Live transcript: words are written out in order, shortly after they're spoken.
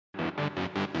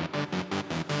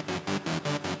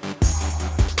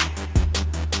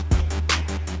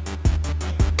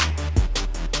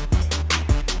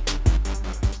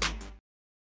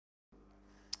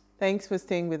Thanks for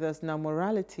staying with us. Now,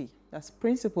 morality, that's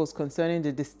principles concerning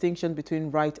the distinction between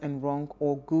right and wrong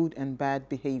or good and bad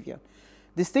behavior.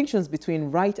 Distinctions between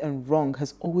right and wrong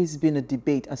has always been a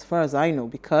debate as far as I know,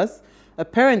 because a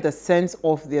parent that sends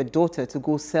off their daughter to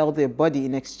go sell their body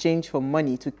in exchange for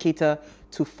money to cater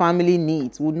to family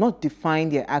needs would not define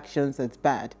their actions as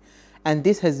bad. And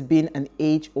this has been an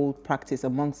age-old practice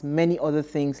amongst many other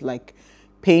things, like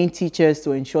paying teachers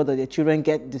to ensure that their children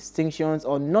get distinctions,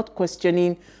 or not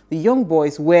questioning the young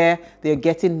boys where they're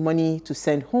getting money to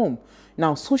send home.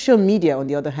 Now, social media, on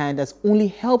the other hand, has only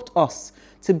helped us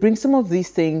to bring some of these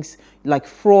things like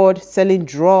fraud, selling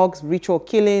drugs, ritual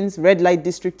killings, red light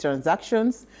district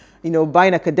transactions,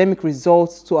 buying academic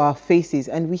results to our faces.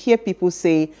 And we hear people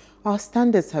say our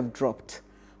standards have dropped.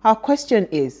 Our question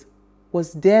is,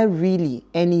 was there really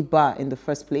any bar in the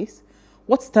first place?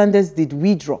 What standards did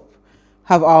we drop?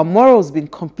 Have our morals been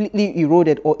completely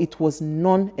eroded, or it was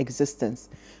non-existence?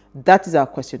 That is our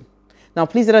question. Now,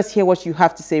 please let us hear what you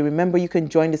have to say. Remember, you can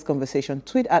join this conversation.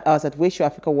 Tweet at us at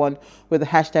WasteShowAfrica1 with the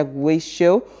hashtag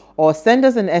WasteShow, or send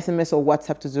us an SMS or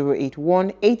WhatsApp to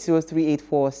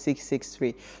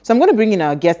 081-803-84663. So I'm going to bring in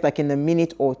our guest like in a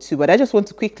minute or two, but I just want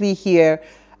to quickly hear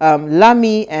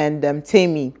Lami and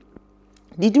Temi.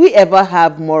 Did we ever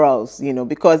have morals,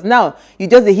 because now you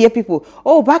just hear people,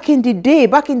 oh, back in the day,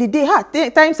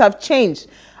 times have changed.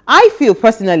 I feel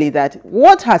personally that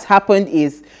what has happened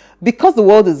is, because the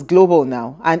world is global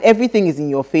now and everything is in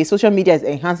your face, social media is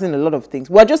enhancing a lot of things.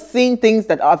 We're just seeing things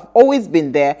that have always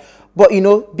been there, but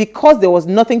because there was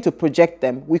nothing to project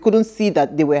them, we couldn't see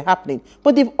that they were happening,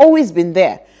 but they've always been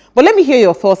there. But let me hear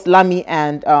your thoughts, Lami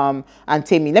and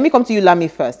Temi. Let me come to you, Lami,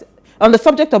 first. On the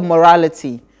subject of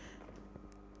morality,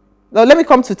 now, let me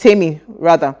come to Temi,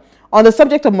 rather. On the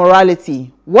subject of morality,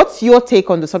 what's your take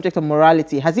on the subject of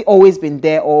morality? Has it always been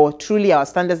there, or truly our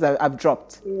standards have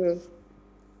dropped?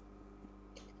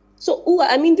 So,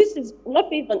 this is not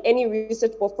based on any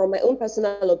research, but from my own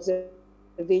personal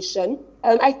observation.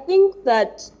 I think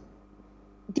that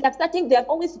there have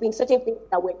always been certain things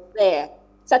that were there,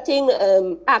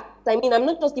 certain acts. I'm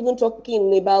not just even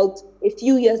talking about a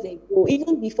few years ago,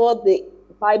 even before the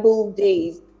Bible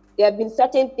days. There have been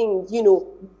certain things,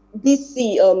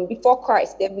 before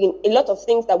Christ, there have been a lot of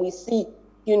things that we see,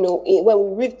 when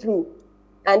we read through.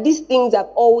 And these things have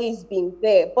always been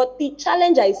there. But the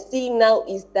challenge I see now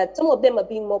is that some of them are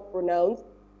being more pronounced.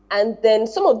 And then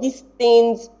some of these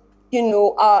things,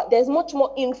 there's much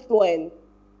more influence.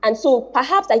 And so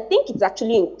perhaps I think it's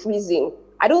actually increasing.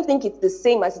 I don't think it's the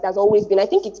same as it has always been. I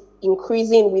think it's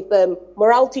increasing with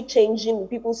morality changing, with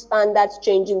people's standards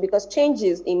changing, because change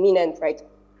is imminent, right?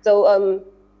 So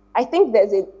I think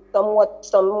there's a somewhat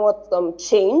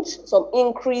change, some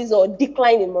increase or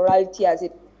decline in morality, as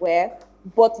it were.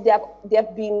 But there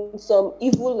have been some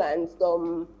evil and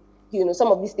some, some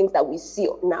of these things that we see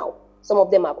now. Some of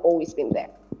them have always been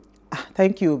there.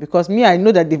 Thank you, because I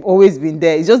know that they've always been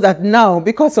there. It's just that now,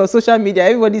 because of social media,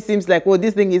 everybody seems like, well,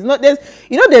 this thing is not, there's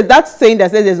that saying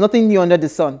that says there's nothing new under the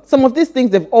sun. Some of these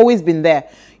things, they've always been there,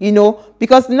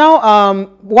 because now,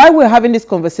 while we're having this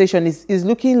conversation, is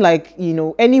looking like,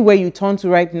 anywhere you turn to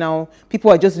right now, people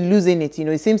are just losing it.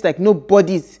 It seems like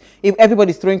everybody's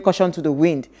throwing caution to the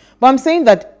wind. But I'm saying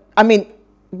that,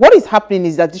 what is happening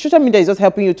is that the social media is just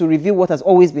helping you to review what has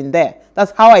always been there.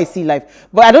 That's how I see life.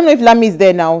 But I don't know if Lami is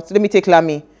there now, so let me take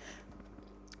Lami.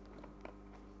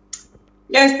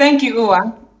 Yes, thank you,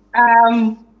 Uwa.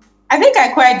 I think I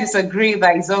quite disagree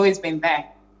that it's always been there.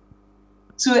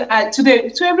 To a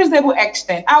reasonable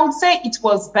extent, I would say it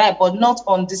was there, but not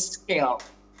on this scale.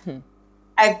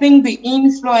 I think the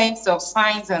influence of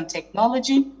science and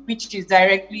technology, which is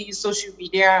directly social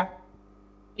media,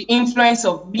 the influence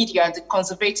of media, the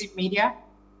conservative media,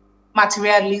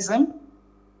 materialism,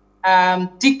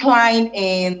 decline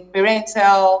in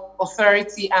parental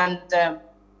authority and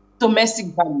domestic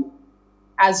value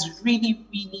has really,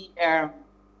 really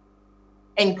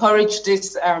encouraged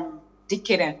this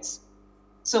decadence.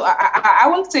 So I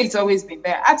won't say it's always been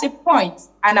there. At a point,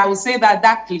 and I would say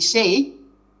that cliche,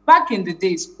 back in the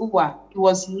days, it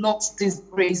was not this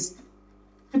brazen.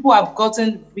 People have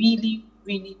gotten really,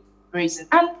 really brazen.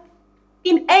 And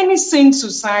in any sane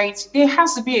society, there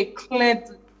has to be a clear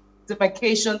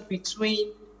demarcation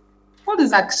between what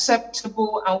is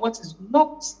acceptable and what is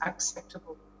not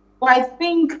acceptable. But I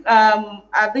think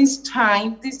at this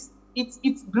time, it's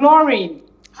blurring.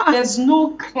 There's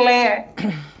no clear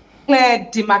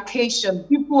demarcation.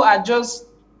 People are just,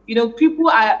 the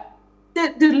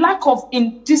lack of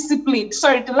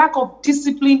the lack of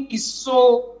discipline is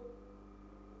so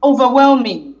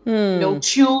overwhelming.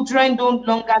 Children don't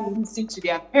longer listen to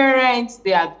their parents,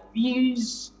 they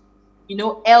abuse, you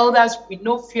know, elders with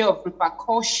no fear of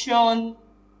repercussion.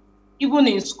 Even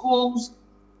in schools,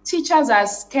 teachers are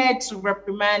scared to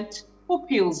reprimand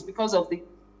pupils because of the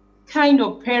kind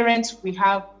of parents we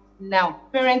have now.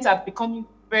 Parents are becoming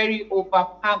very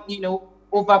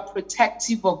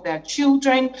overprotective of their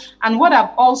children. And what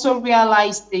I've also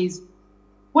realized is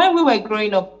when we were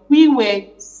growing up, we were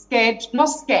scared, not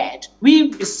scared,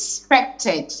 we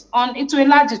respected, to a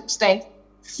large extent,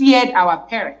 feared our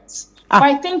parents. But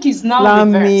I think it's now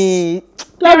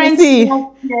reversed. Parents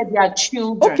now fear their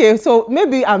children. Okay, so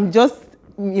maybe I'm just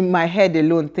in my head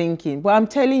alone thinking, but I'm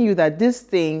telling you that these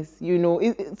things, you know,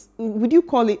 would you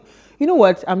call it, you know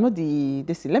what, I'm not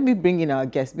this thing. Let me bring in our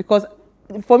guest, because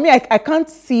for me, I can't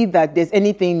see that there's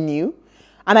anything new,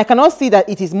 and I cannot see that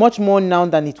it is much more now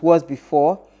than it was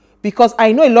before, because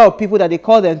I know a lot of people that they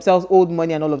call themselves old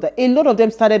money and all of that. A lot of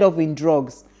them started off in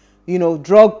drugs, you know,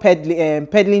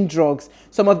 peddling drugs.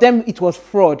 Some of them, it was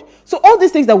fraud. So all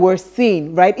these things that we're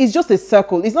seeing, right, is just a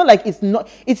circle. It's not like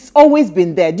it's always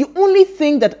been there. The only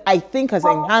thing that I think has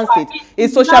enhanced it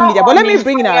is social media. But let me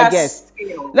bring in our guest.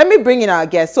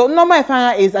 So Norma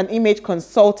Efanya is an image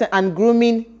consultant and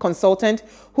grooming consultant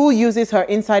who uses her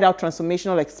inside-out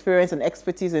transformational experience and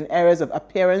expertise in areas of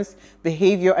appearance,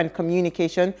 behavior, and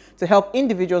communication to help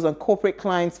individuals and corporate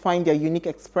clients find their unique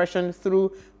expression through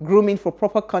grooming for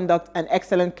proper conduct and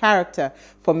excellent character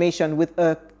formation, with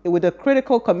a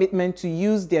critical commitment to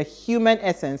use their human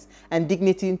essence and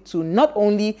dignity to not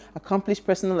only accomplish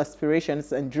personal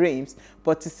aspirations and dreams,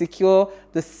 but to secure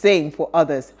the same for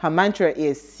others. Her mantra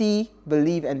is see,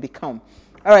 believe, and become.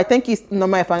 All right, thank you,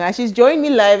 Norma Efanya. She's joined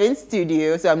me live in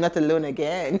studio, so I'm not alone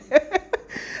again.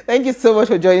 Thank you so much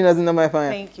for joining us, Norma Efanya.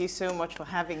 Thank you so much for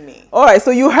having me. All right, so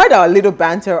you heard our little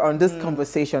banter on this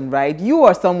conversation, right? You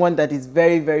are someone that is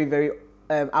very, very, very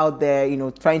out there, you know,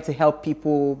 trying to help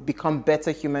people become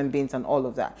better human beings and all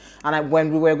of that. And when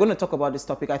we were going to talk about this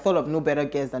topic, I thought of no better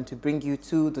guest than to bring you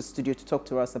to the studio to talk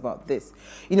to us about this.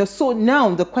 You know, so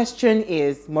now the question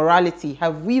is morality.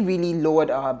 Have we really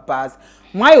lowered our bars?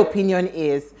 My opinion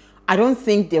is I don't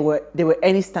think there were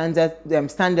any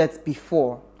standards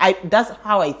before. That's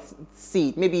how I see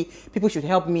it. Maybe people should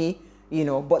help me, you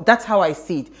know, but that's how I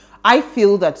see it. I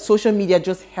feel that social media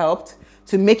just helped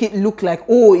to make it look like,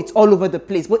 oh, it's all over the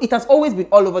place. But it has always been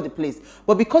all over the place.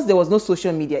 But because there was no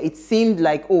social media, it seemed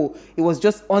like, oh, it was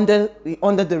just under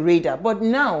the radar. But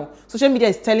now, social media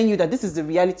is telling you that this is the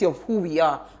reality of who we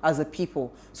are as a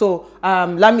people. So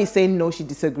Lami is saying no, she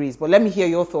disagrees. But let me hear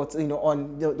your thoughts, you know,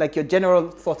 on like your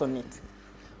general thought on it.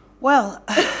 Well,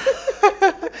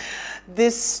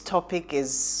 this topic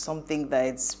is something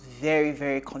that is very,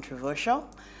 very controversial.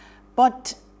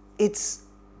 But it's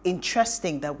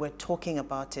interesting that we're talking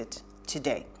about it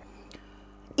today.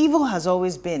 Evil has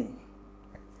always been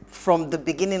from the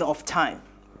beginning of time,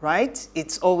 right?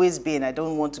 It's always been. I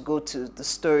don't want to go to the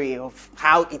story of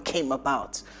how it came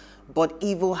about, but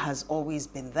evil has always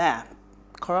been there.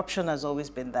 Corruption has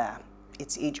always been there.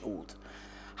 It's age old.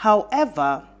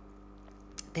 However,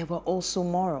 there were also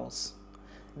morals.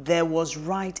 There was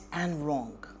right and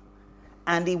wrong.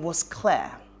 And it was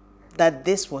clear that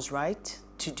this was right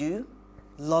to do.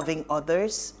 Loving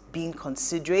others, being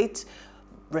considerate,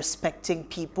 respecting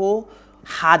people,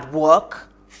 hard work,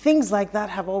 things like that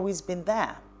have always been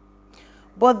there.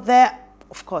 But there,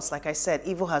 of course, like I said,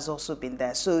 evil has also been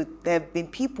there. So there have been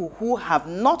people who have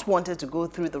not wanted to go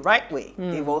through the right way.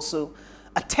 They've also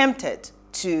attempted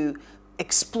to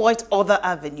exploit other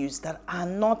avenues that are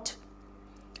not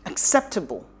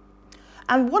acceptable.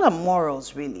 And what are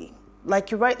morals really?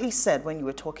 Like you rightly said when you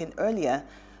were talking earlier,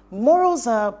 morals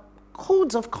are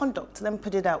codes of conduct, let me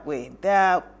put it that way. There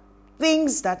are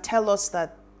things that tell us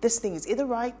that this thing is either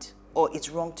right or it's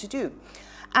wrong to do.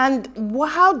 And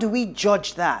how do we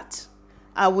judge that?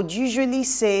 I would usually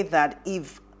say that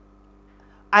if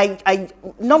I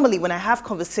normally when I have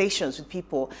conversations with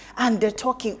people and they're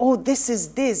talking, oh, this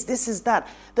is this, this is that,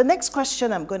 the next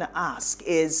question I'm going to ask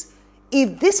is,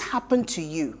 if this happened to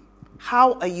you,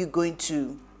 how are you going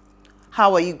to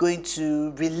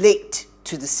relate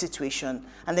to the situation?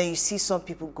 And then you see some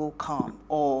people go calm.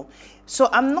 So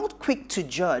I'm not quick to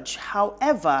judge.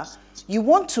 However, you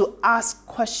want to ask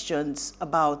questions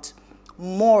about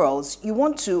morals. You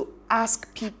want to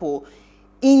ask people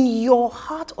in your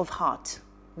heart of heart,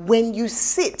 when you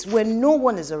sit, when no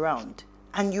one is around,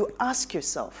 and you ask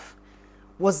yourself,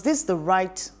 was this the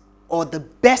right or the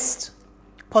best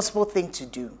possible thing to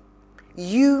do?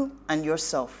 You and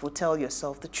yourself will tell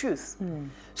yourself the truth.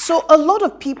 So a lot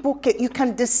of people, you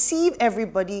can deceive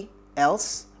everybody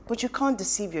else, but you can't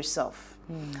deceive yourself.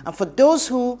 And for those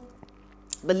who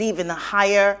believe in a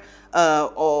higher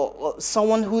or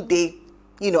someone who they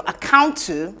account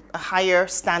to a higher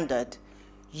standard,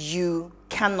 you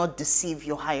cannot deceive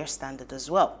your higher standard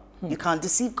as well. You can't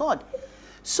deceive God.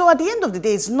 So at the end of the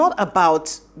day, it's not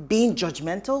about being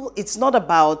judgmental. It's not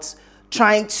about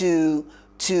trying to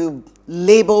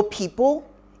label people.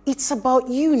 It's about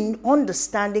you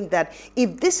understanding that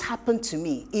if this happened to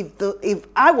me, if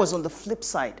I was on the flip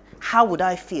side, how would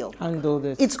I feel? Handle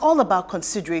this. It's all about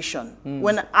consideration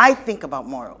when I think about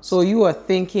morals. So you are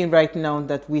thinking right now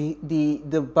that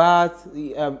the bars,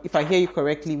 if I hear you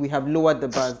correctly, we have lowered the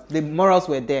bars. The morals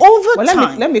were there. Over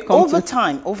time. Let me come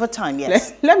over time,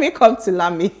 yes. Let me come to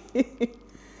Lami.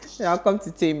 I'll come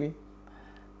to Tammy.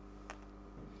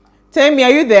 Tammy,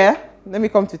 are you there? Let me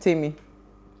come to Tammy.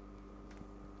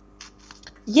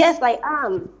 Yes, I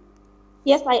am.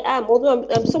 Yes, I am. Although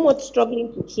I'm somewhat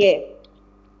struggling to hear.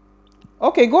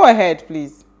 Okay, go ahead,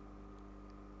 please.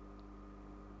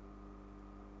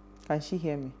 Can she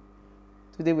hear me?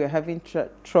 Today we're having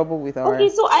trouble with our... Okay,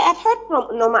 so I had heard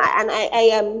from Norma, and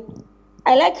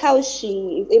I like how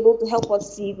she is able to help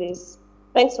us see this.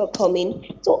 Thanks for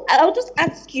coming. So I'll just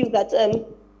ask you that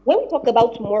when we talk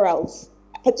about morals,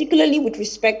 particularly with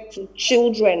respect to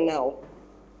children now,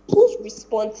 whose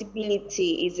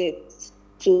responsibility is it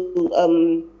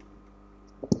to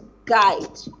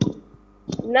guide?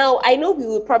 Now, I know we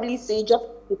will probably say just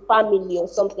the family or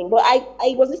something, but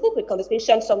I was listening to a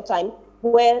conversation sometime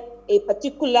where a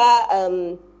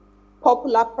particular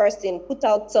popular person put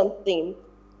out something,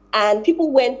 and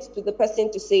people went to the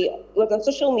person to say, it was on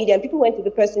social media, and people went to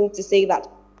the person to say that,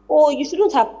 oh, you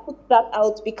shouldn't have put that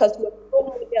out because you're a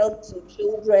role model to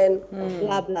children,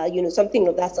 blah, blah, something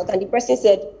of that sort. And the person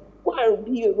said, go and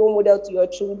be a role model to your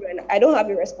children. I don't have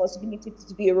a responsibility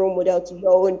to be a role model to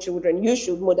your own children. You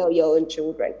should model your own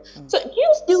children. So do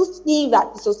you still see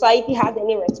that the society has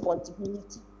any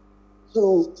responsibility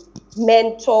to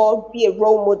mentor, be a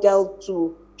role model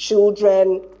to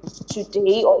children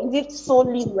today, or is it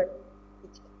solely the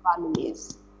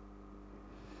families?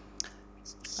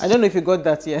 I don't know if you got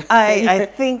that yet. I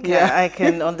think I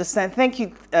can understand. Thank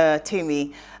you,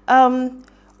 Tammy.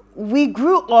 We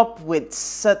grew up with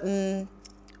certain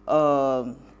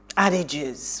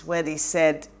adages where they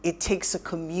said it takes a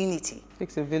community. It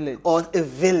takes a village. Or a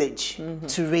village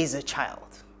to raise a child,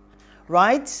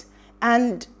 right?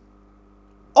 And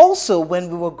also when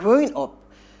we were growing up,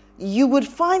 you would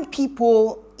find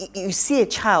people, you see a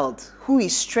child who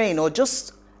is straying or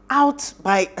just out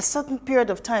by a certain period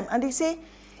of time, and they say,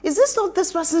 is this not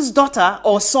this person's daughter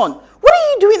or son? What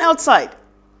are you doing outside?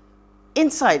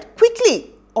 Inside, quickly.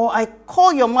 Or I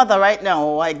call your mother right now,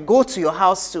 or I go to your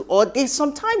house to, or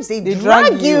sometimes they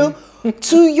drag you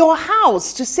to your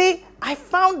house to say, I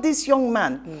found this young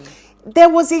man. There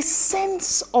was a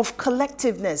sense of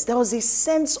collectiveness. There was a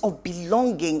sense of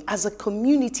belonging as a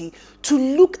community to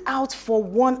look out for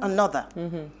one another.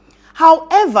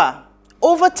 However,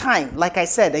 over time, like I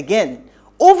said again,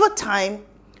 over time,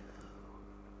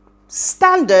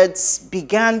 standards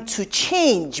began to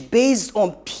change based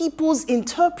on people's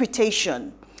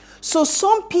interpretation. So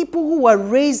some people who were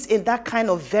raised in that kind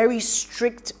of very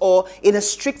strict or in a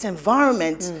strict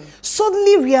environment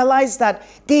suddenly realized that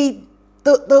the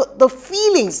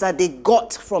feelings that they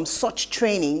got from such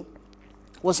training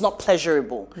was not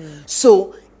pleasurable.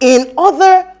 So in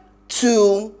order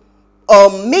to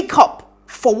make up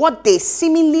for what they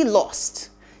seemingly lost,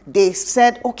 they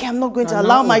said, okay, I'm not going to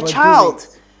allow my child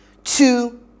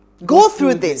to go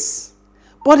through this.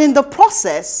 But in the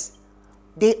process,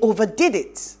 they overdid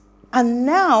it. And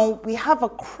now we have a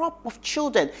crop of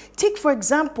children. Take, for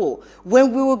example,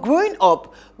 when we were growing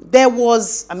up, there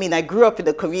was, I grew up in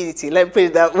a community, let me put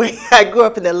it that way. I grew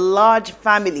up in a large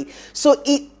family. So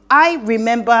I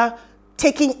remember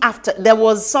taking after, there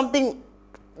was something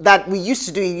that we used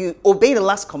to do. You obey the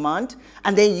last command,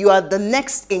 and then you are the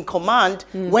next in command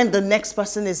when the next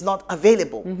person is not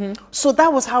available. So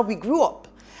that was how we grew up.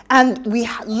 And we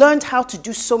learned how to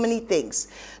do so many things.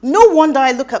 No wonder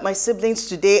I look at my siblings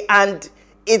today and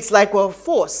it's like we're a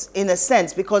force in a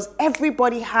sense, because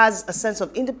everybody has a sense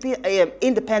of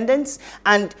independence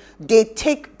and they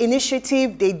take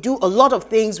initiative. They do a lot of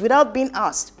things without being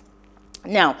asked.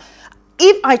 Now,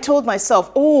 if I told myself,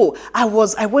 oh, I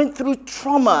went through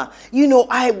trauma,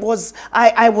 I was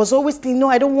always thinking, no,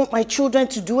 I don't want my children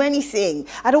to do anything.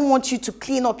 I don't want you to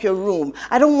clean up your room.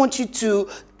 I don't want you to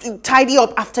tidy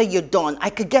up after you're done. I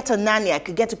could get a nanny. I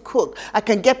could get a cook. I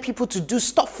can get people to do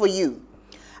stuff for you.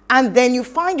 And then you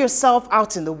find yourself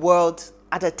out in the world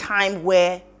at a time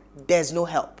where there's no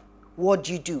help. What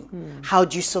do you do? How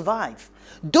do you survive?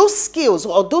 Those skills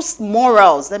or those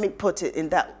morals, let me put it in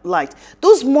that light,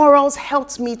 those morals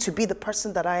helped me to be the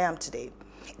person that I am today.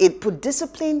 it put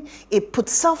discipline, it put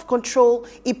self-control,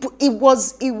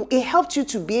 it helped you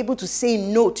to be able to say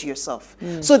no to yourself.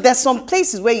 So there's some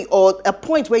places where you, or a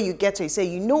point where you get to, you say,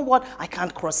 you know what, I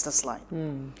can't cross this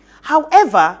line.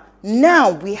 However,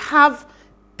 now we have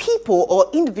people or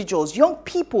individuals, young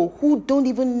people who don't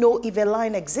even know if a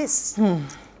line exists.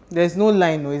 There's no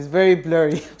line, no, it's very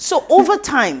blurry. So over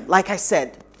time, like I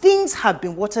said, things have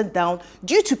been watered down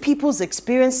due to people's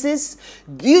experiences,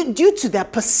 due to their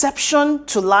perception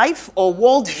to life or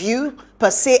worldview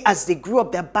per se as they grew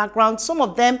up, their background. Some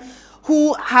of them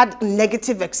who had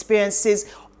negative experiences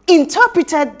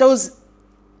interpreted those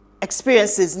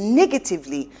experiences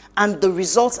negatively, and the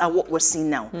results are what we're seeing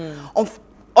now.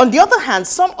 On the other hand,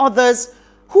 some others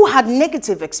who had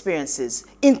negative experiences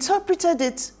interpreted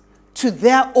it to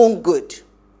their own good,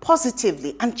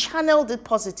 positively, and channeled it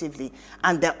positively,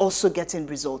 and they're also getting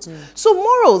results. So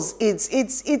morals,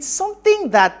 it's something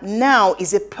that now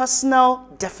is a personal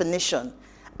definition.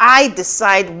 I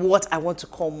decide what I want to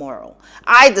call moral.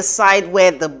 I decide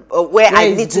where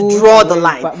I need to draw the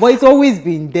line. But it's always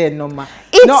been there, Norma.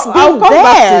 It's been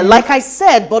there, like I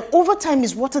said, but over time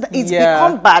it's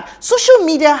become bad. Social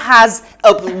media has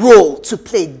a role to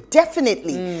play,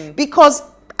 definitely, because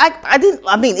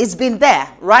it's been there,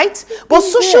 right? But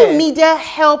social media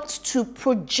helped to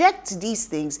project these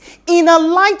things in a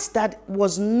light that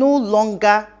was no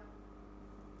longer,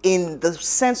 in the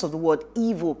sense of the word,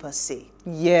 evil per se.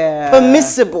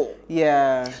 Permissible.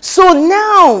 So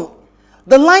now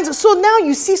the lines, so now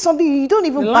you see something, you don't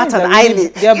even bat an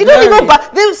eyelid. You don't even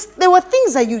bat. There were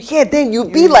things that you hear, then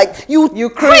you'd be like, you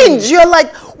cringe. You're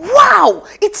like, wow,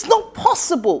 it's not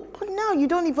possible. But now you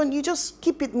don't even, you just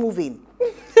keep it moving.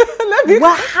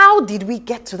 Well, how did we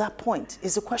get to that point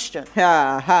is the question.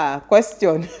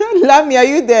 Question. Lami, are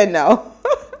you there now?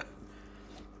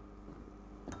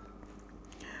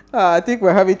 I think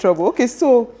we're having trouble. Okay,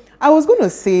 so I was going to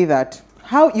say that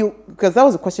because that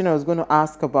was a question I was going to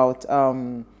ask about,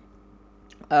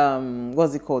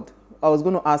 what's it called? I was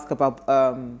going to ask about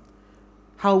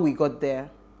how we got there,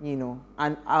 you know,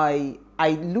 and I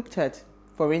looked at,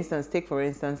 for instance, Kim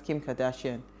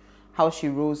Kardashian, how she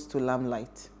rose to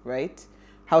limelight, right?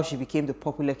 How she became the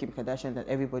popular Kim Kardashian that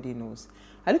everybody knows.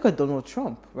 I look at Donald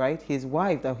Trump, right? His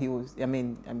wife that he was,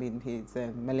 his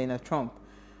Melania Trump,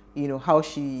 you know, how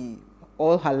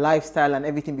all her lifestyle and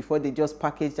everything before they just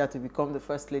packaged her to become the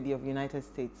first lady of the United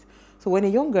States. So when a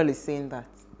young girl is saying that,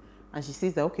 and she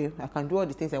says that, okay, I can do all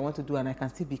the things I want to do and I can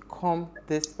still become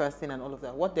this person and all of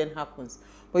that, what then happens?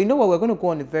 But you know what, we're going to go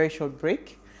on a very short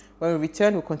break. When we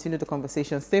return, we'll continue the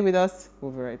conversation. Stay with us.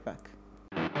 We'll be right back.